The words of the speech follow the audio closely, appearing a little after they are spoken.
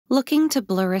Looking to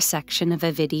blur a section of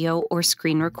a video or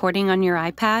screen recording on your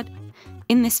iPad?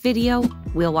 In this video,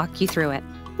 we'll walk you through it.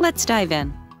 Let's dive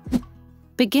in.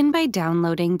 Begin by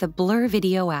downloading the Blur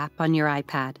Video app on your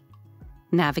iPad.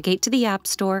 Navigate to the App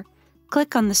Store,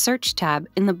 click on the Search tab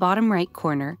in the bottom right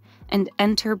corner, and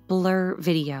enter Blur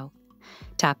Video.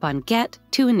 Tap on Get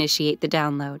to initiate the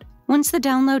download. Once the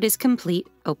download is complete,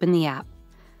 open the app.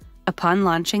 Upon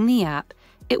launching the app,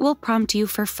 it will prompt you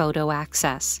for photo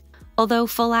access, although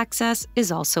full access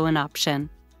is also an option.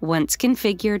 Once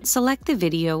configured, select the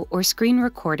video or screen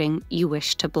recording you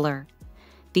wish to blur.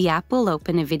 The app will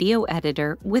open a video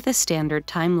editor with a standard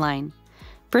timeline.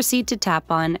 Proceed to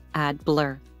tap on Add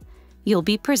Blur. You'll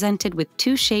be presented with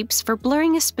two shapes for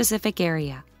blurring a specific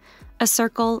area, a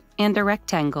circle and a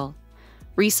rectangle.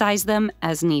 Resize them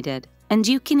as needed, and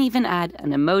you can even add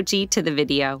an emoji to the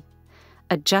video.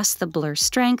 Adjust the blur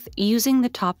strength using the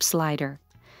top slider.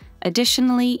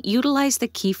 Additionally, utilize the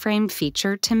keyframe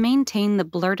feature to maintain the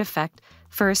blurred effect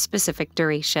for a specific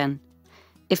duration.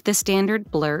 If the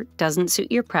standard blur doesn't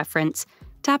suit your preference,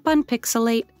 tap on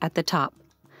Pixelate at the top.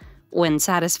 When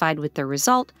satisfied with the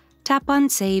result, tap on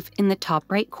Save in the top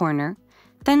right corner,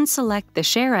 then select the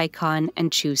share icon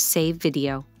and choose Save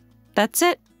Video. That's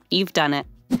it, you've done it.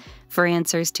 For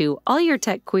answers to all your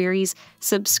tech queries,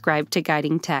 subscribe to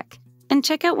Guiding Tech, and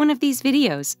check out one of these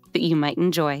videos that you might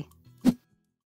enjoy.